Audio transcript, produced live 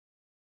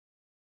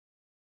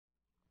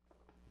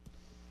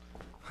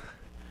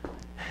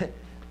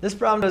This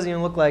problem doesn't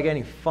even look like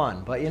any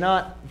fun, but you know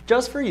what?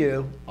 Just for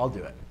you, I'll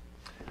do it.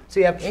 So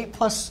you have 8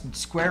 plus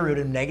square root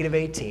of negative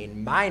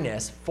 18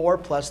 minus 4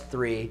 plus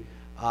 3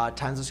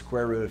 times the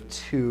square root of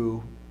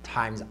 2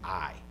 times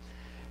I.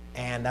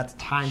 And that's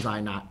times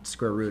I, not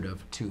square root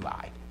of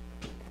 2I.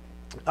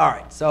 All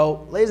right,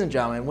 so ladies and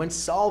gentlemen, when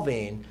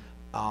solving,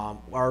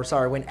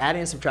 when adding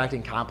and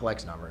subtracting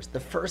complex numbers, the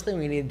first thing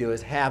we need to do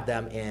is have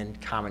them in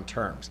common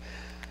terms.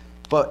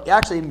 But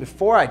actually, even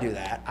before I do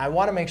that, I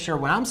want to make sure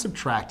when I'm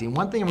subtracting,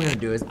 one thing I'm going to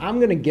do is I'm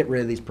going to get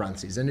rid of these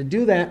parentheses. And to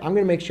do that, I'm going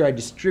to make sure I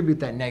distribute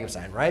that negative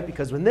sign, right?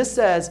 Because when this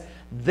says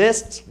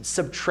this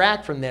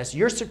subtract from this,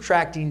 you're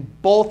subtracting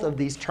both of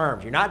these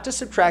terms. You're not just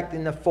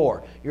subtracting the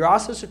 4. You're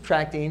also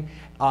subtracting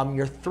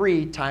your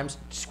 3 times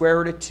square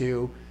root of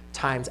 2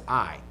 times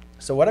I.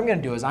 So what I'm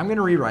going to do is I'm going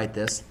to rewrite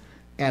this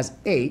as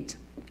 8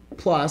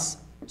 plus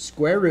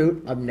square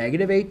root of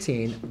negative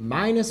 18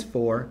 minus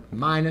 4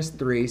 minus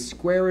 3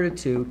 square root of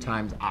 2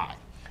 times I.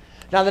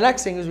 Now the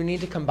next thing is we need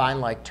to combine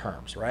like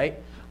terms,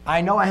 right? I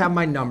know I have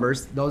my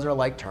numbers. Those are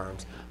like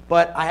terms.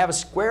 But I have a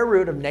square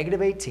root of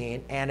negative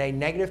 18 and a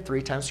negative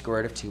 3 times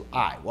square root of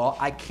 2I. Well,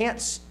 I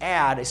can't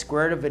add a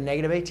square root of a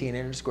negative 18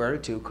 and a square root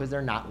of 2 because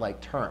they're not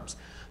like terms.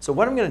 So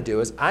what I'm going to do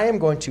is I am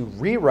going to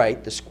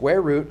rewrite the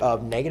square root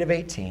of negative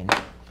 18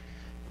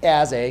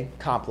 as a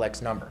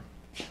complex number.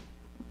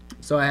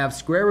 So I have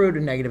square root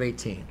of negative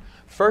 18.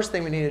 First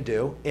thing we need to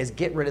do is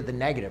get rid of the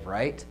negative,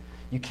 right?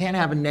 You can't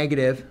have a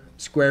negative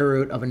square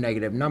root of a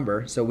negative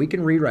number, so we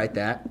can rewrite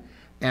that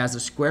as the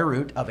square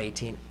root of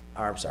 18.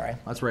 Or, I'm sorry,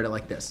 let's write it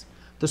like this.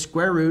 The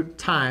square root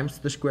times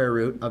the square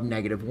root of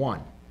negative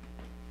 1,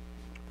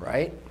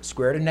 right?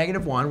 Square root of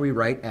negative 1 we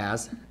write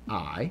as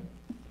I.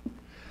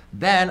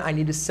 Then I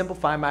need to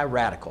simplify my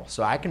radical.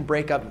 So I can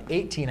break up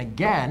 18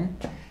 again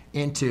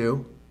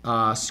into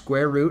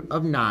square root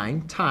of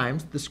 9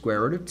 times the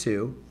square root of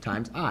 2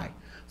 times I.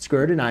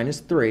 Square root of 9 is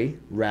 3,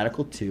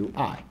 radical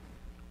 2I.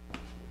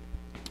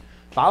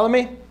 Follow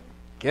me?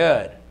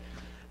 Good.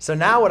 So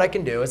now what I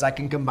can do is I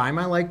can combine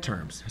my like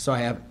terms. So I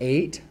have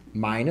 8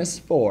 minus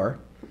 4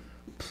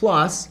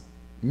 plus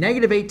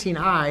negative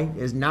 18I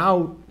is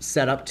now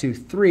set up to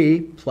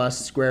 3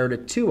 plus square root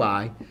of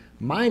 2I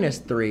minus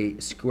 3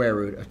 square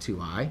root of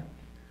 2I.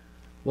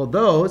 Well,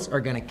 those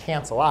are going to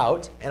cancel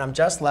out, and I'm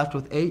just left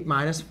with 8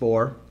 minus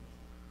 4,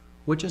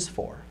 which is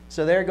 4.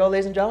 So there you go,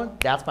 ladies and gentlemen.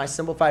 That's my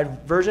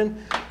simplified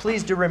version.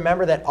 Please do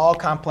remember that all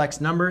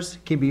complex numbers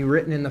can be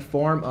written in the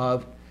form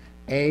of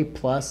a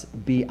plus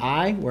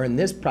bi, where in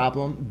this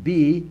problem,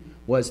 b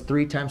was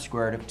 3 times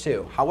square root of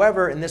 2.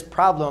 However, in this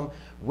problem,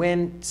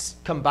 when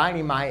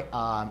combining my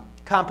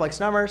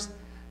complex numbers,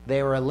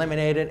 they were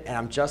eliminated, and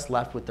I'm just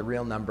left with the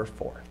real number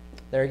 4.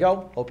 There you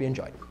go. Hope you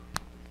enjoyed.